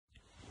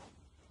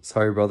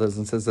Sorry, brothers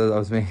and sisters, I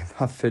was making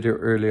that video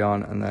early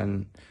on, and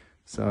then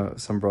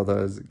some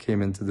brothers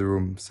came into the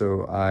room,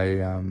 so I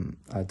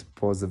had to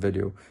pause the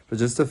video. But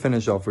just to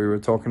finish off, we were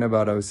talking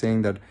about, I was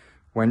saying that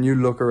when you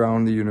look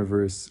around the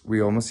universe,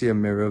 we almost see a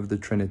mirror of the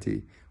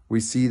Trinity. We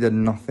see that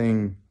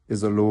nothing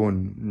is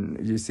alone.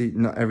 You see,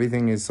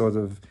 everything is sort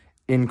of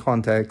in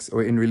context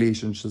or in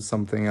relation to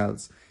something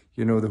else.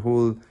 You know, the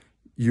whole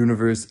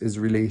universe is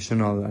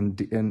relational,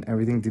 and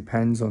everything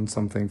depends on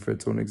something for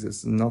its own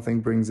existence.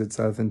 Nothing brings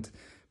itself into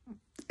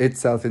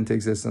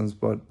existence,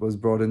 but was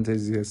brought into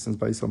existence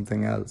by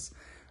something else.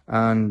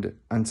 And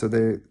so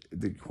the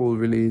whole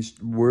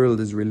world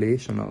is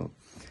relational.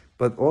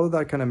 But all of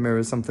that kind of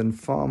mirrors something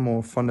far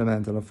more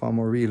fundamental and far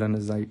more real, and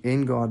is like,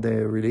 in God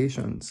there are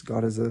relations.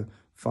 God is a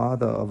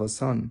father of a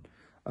son,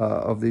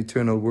 of the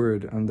eternal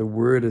word, and the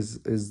word is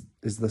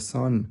the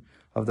son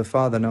of the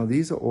father. Now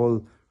these are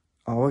all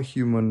our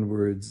human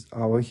words,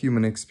 our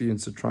human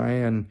experience to try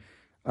and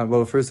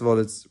well, first of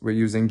all, we're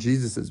using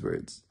Jesus's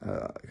words,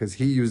 because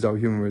he used our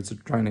human words to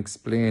try and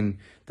explain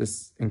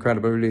this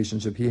incredible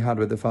relationship he had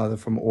with the Father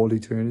from all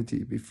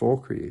eternity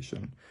before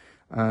creation,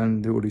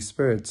 and the Holy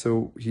Spirit.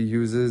 So he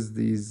uses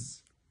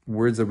these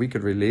words that we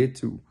could relate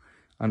to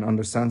and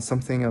understand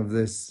something of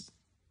this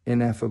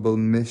ineffable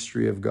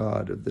mystery of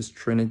God, of this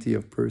Trinity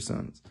of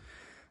persons.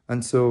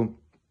 And so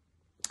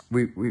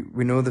we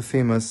know the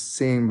famous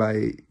saying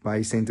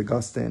by Saint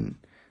Augustine,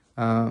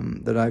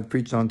 that I've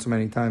preached on so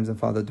many times, and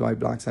Father Dwight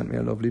Black sent me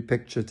a lovely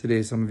picture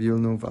today. Some of you will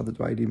know Father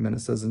Dwight, he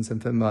ministers in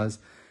St. Finbarr's,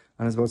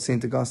 and it's about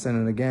Saint Augustine.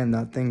 And again,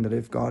 that thing that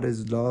if God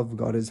is love,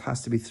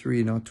 has to be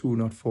three, not two,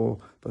 not four,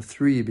 but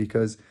three,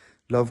 because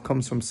love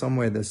comes from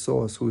somewhere, the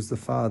source, who's the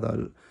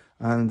Father,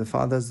 and the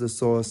Father is the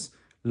source,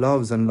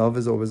 loves, and love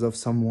is always of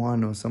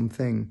someone or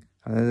something.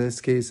 And in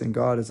this case, in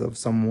God, it's of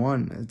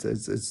someone.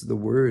 It's the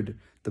Word,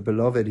 the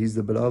beloved. He's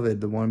the beloved,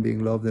 the one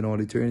being loved in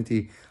all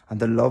eternity. And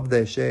the love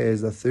they share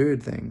is the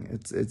third thing.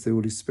 It's the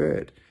Holy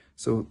Spirit.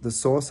 So the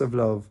source of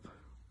love,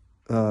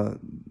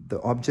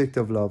 the object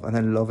of love, and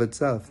then love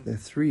itself. They're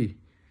three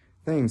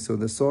things. So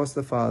the source,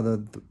 the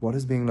Father, what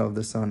is being loved,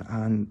 the Son,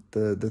 and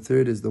the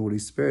third is the Holy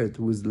Spirit,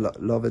 who is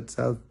love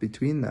itself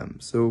between them.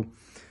 So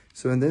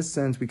in this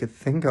sense, we could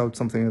think out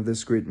something of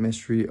this great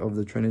mystery of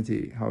the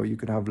Trinity, how you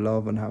could have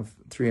love and have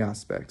three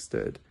aspects to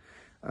it.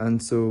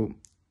 And so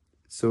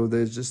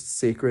there's just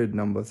sacred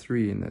number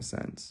three in this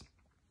sense.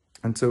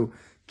 And so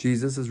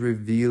Jesus has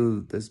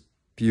revealed this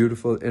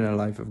beautiful inner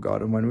life of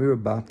God. And when we were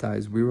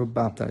baptized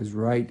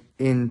right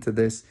into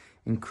this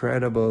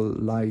incredible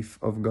life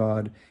of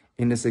God,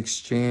 in this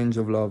exchange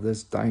of love,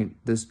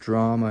 this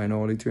drama in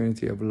all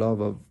eternity of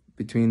love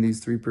between these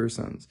three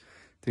persons,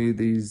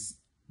 these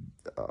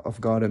of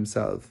God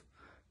himself,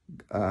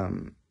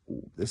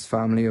 this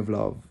family of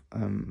love.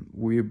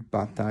 We're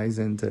baptized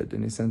into it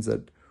in the sense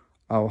that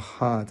our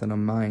heart and our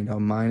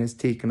mind is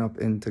taken up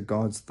into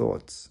God's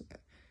thoughts.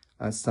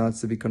 It starts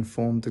to be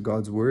conformed to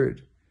God's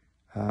word.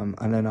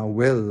 And then our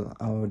will,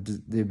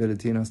 the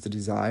ability in us to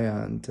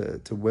desire and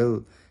to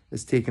will,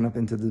 is taken up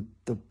into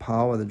the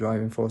power, the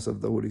driving force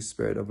of the Holy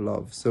Spirit of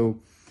love.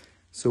 So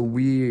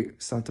we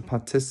start to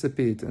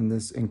participate in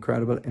this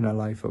incredible inner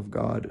life of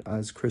God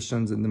as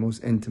Christians in the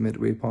most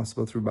intimate way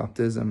possible through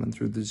baptism and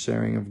through the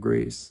sharing of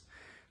grace.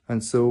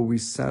 And so we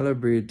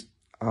celebrate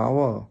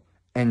our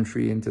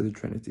entry into the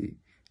Trinity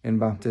in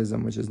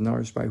baptism, which is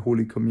nourished by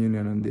Holy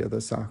Communion and the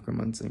other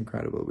sacraments in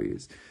incredible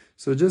ways.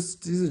 So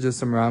these are just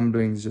some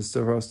ramblings just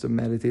for us to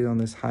meditate on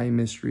this high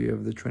mystery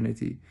of the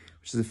Trinity,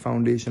 which is the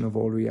foundation of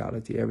all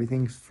reality.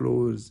 Everything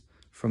flows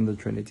from the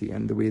Trinity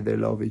and the way they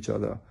love each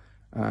other.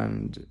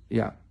 And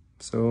yeah,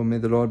 so may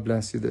the Lord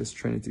bless you this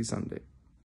Trinity Sunday.